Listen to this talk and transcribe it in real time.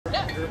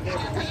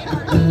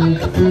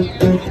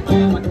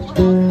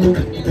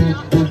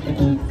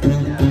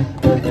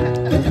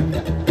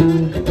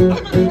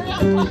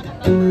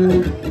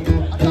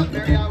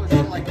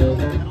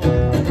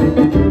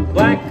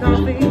Black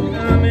coffee,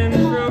 I'm in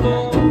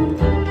trouble.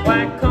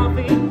 Black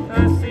coffee,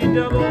 I see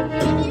double.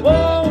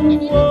 Whoa,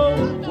 whoa,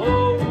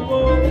 whoa,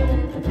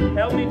 whoa,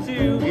 help me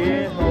to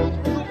get home.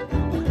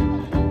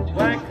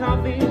 Black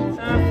coffee,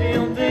 I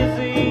feel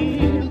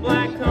dizzy.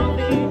 Black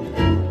coffee,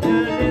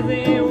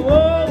 dizzy.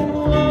 Whoa,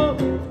 whoa,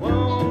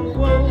 whoa,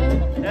 whoa,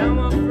 I'm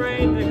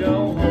afraid to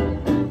go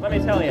home. Let me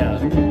tell ya,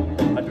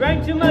 I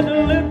drank too much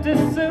eucalyptus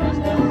soup.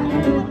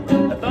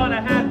 I thought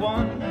I had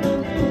one.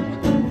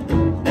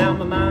 Now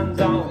my mind's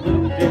all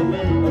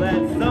loop-de-loop.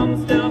 That's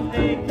some stuff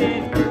they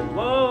can't.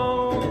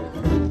 Whoa,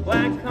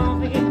 black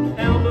coffee,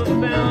 help a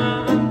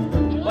fella.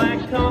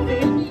 Black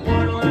coffee,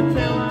 what'll I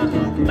tell her?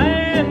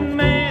 Man,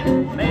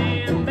 man,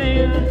 man,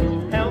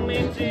 man, help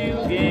me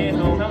to get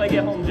home. How'd I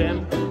get home,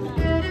 Jim?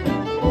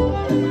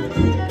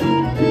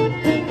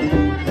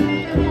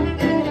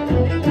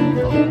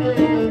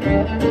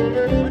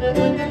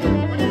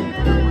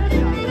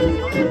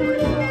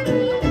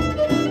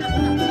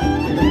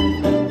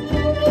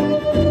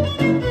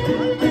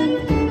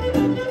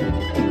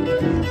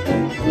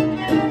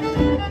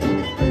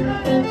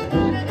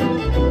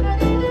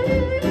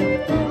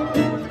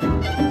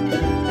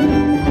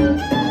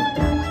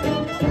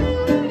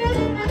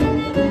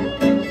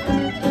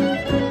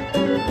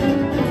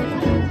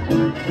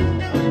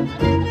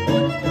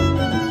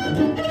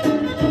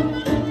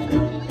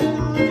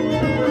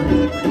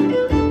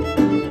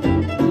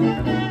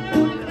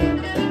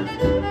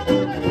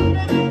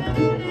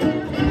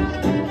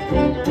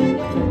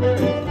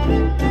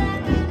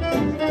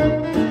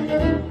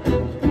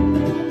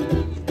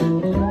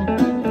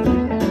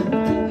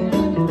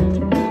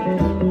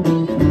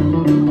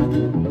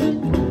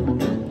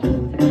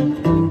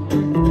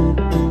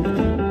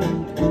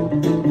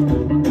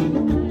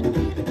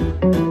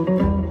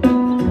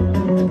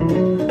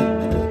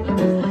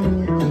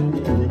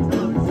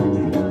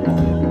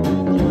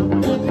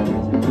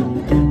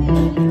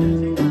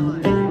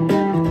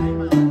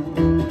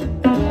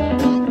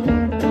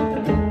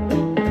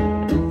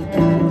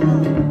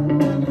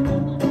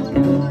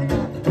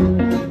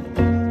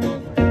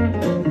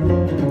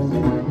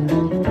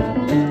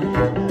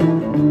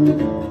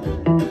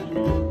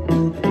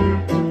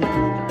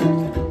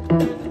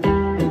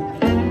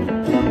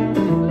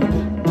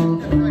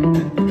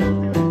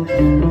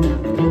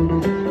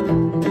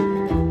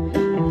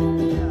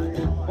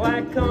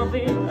 Black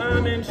coffee,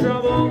 I'm in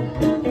trouble.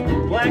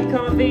 Black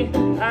coffee,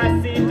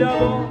 I see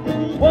double.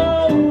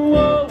 Whoa,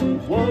 whoa,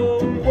 whoa,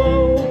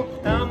 whoa,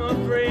 I'm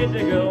afraid to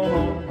go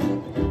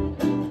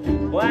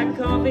home. Black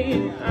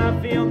coffee, I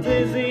feel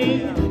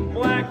dizzy.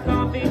 Black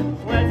coffee,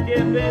 let's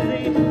get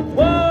busy.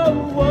 Whoa,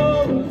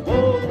 whoa,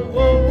 whoa,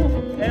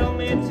 whoa, help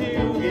me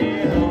to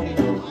get home.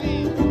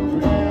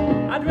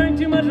 I drank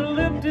too much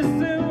eucalyptus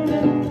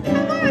soon.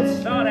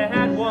 Thought I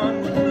had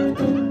one.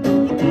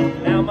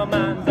 Now my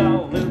mind's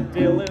all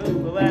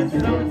loop-de-loop. That's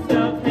some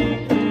stuff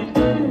they can't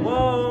do.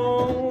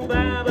 Whoa,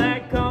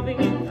 black coffee,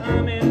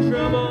 I'm in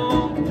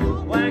trouble.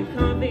 Black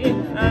coffee,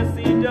 I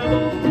see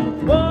double.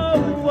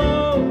 Whoa,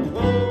 whoa,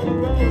 whoa,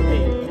 whoa,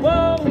 hey.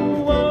 Whoa,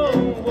 whoa,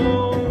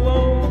 whoa,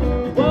 whoa,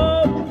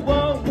 whoa,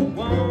 whoa,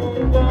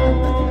 whoa,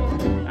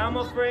 whoa, I'm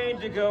afraid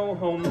to go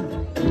home.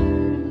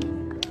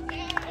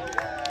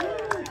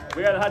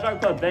 We got the Hot Dog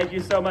Club. Thank you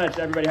so much,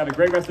 everybody. Have a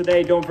great rest of the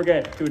day. Don't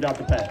forget to adopt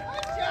a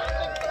pet.